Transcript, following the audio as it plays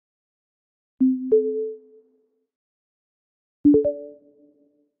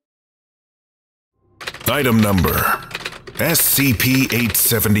Item Number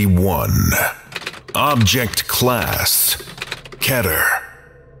SCP-871. Object Class Keter.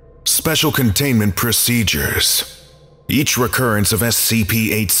 Special Containment Procedures. Each recurrence of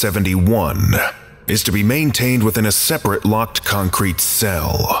SCP-871 is to be maintained within a separate locked concrete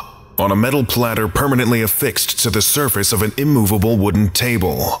cell, on a metal platter permanently affixed to the surface of an immovable wooden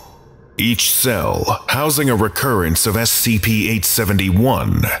table. Each cell housing a recurrence of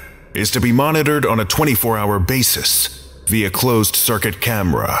SCP-871 is to be monitored on a 24-hour basis via closed-circuit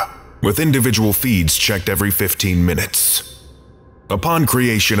camera, with individual feeds checked every 15 minutes. Upon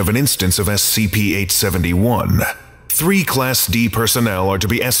creation of an instance of SCP-871, 3 Class D personnel are to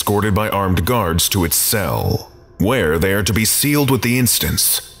be escorted by armed guards to its cell, where they are to be sealed with the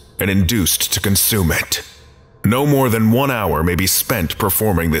instance and induced to consume it. No more than 1 hour may be spent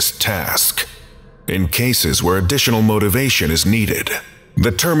performing this task. In cases where additional motivation is needed, the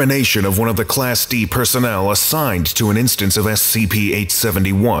termination of one of the Class D personnel assigned to an instance of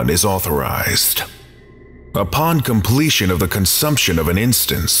SCP-871 is authorized. Upon completion of the consumption of an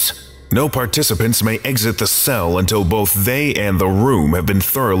instance, no participants may exit the cell until both they and the room have been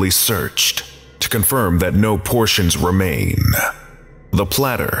thoroughly searched to confirm that no portions remain. The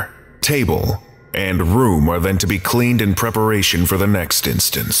platter, table, and room are then to be cleaned in preparation for the next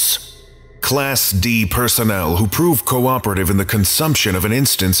instance. Class D personnel who prove cooperative in the consumption of an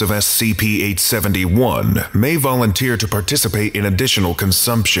instance of SCP-871 may volunteer to participate in additional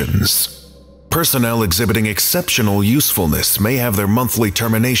consumptions. Personnel exhibiting exceptional usefulness may have their monthly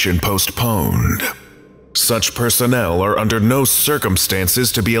termination postponed. Such personnel are under no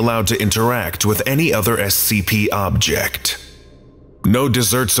circumstances to be allowed to interact with any other SCP object. No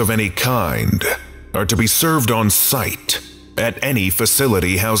desserts of any kind are to be served on site at any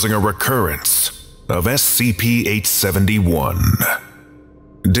facility housing a recurrence of SCP-871.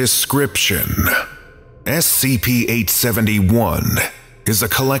 Description: SCP-871 is a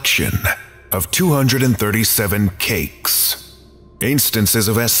collection of 237 cakes. Instances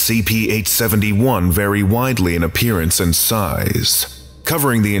of SCP-871 vary widely in appearance and size,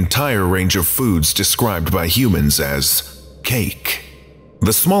 covering the entire range of foods described by humans as cake.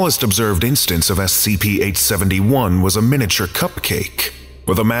 The smallest observed instance of SCP-871 was a miniature cupcake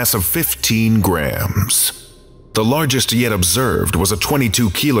with a mass of 15 grams. The largest yet observed was a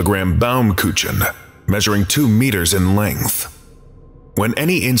 22-kilogram Baumkuchen, measuring 2 meters in length. When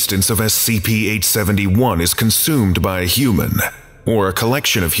any instance of SCP-871 is consumed by a human, or a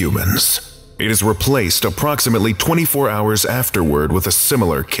collection of humans, it is replaced approximately 24 hours afterward with a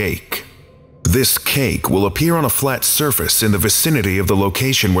similar cake. This cake will appear on a flat surface in the vicinity of the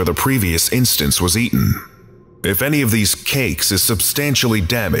location where the previous instance was eaten. If any of these cakes is substantially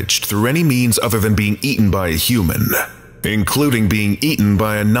damaged through any means other than being eaten by a human, including being eaten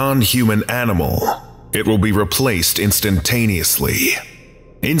by a non-human animal, it will be replaced instantaneously.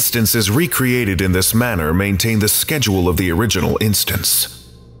 Instances recreated in this manner maintain the schedule of the original instance.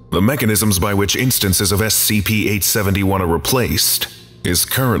 The mechanisms by which instances of SCP-871 are replaced is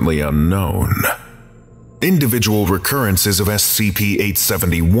currently unknown. Individual recurrences of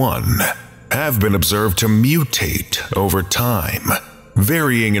SCP-871 have been observed to mutate over time,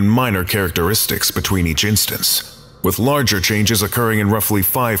 varying in minor characteristics between each instance, with larger changes occurring in roughly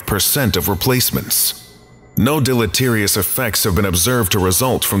 5% of replacements. No deleterious effects have been observed to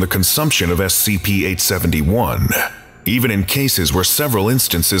result from the consumption of SCP-871, even in cases where several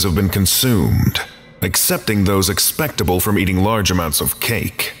instances have been consumed, excepting those expectable from eating large amounts of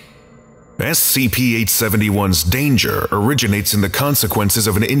cake. SCP-871's danger originates in the consequences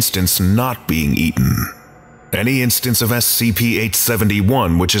of an instance not being eaten. Any instance of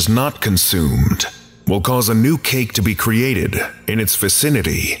SCP-871 which is not consumed will cause a new cake to be created in its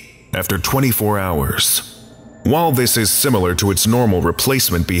vicinity after 24 hours. While this is similar to its normal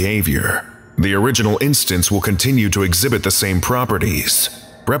replacement behavior, the original instance will continue to exhibit the same properties,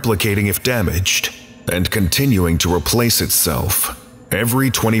 replicating if damaged, and continuing to replace itself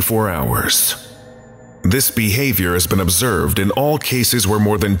every 24 hours. This behavior has been observed in all cases where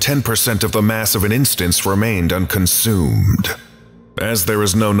more than 10% of the mass of an instance remained unconsumed. As there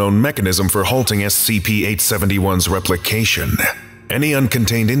is no known mechanism for halting SCP-871's replication, any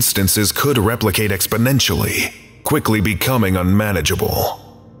uncontained instances could replicate exponentially, quickly becoming unmanageable.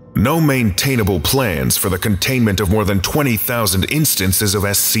 No maintainable plans for the containment of more than 20,000 instances of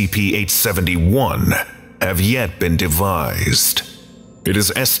SCP-871 have yet been devised. It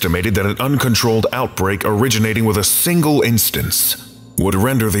is estimated that an uncontrolled outbreak originating with a single instance would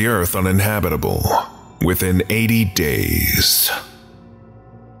render the Earth uninhabitable within 80 days.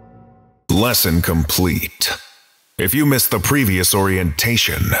 Lesson complete. If you missed the previous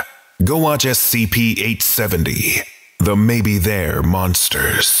orientation, go watch SCP-870, The Maybe There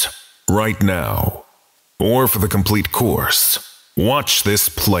Monsters, right now. Or for the complete course, watch this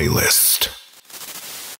playlist.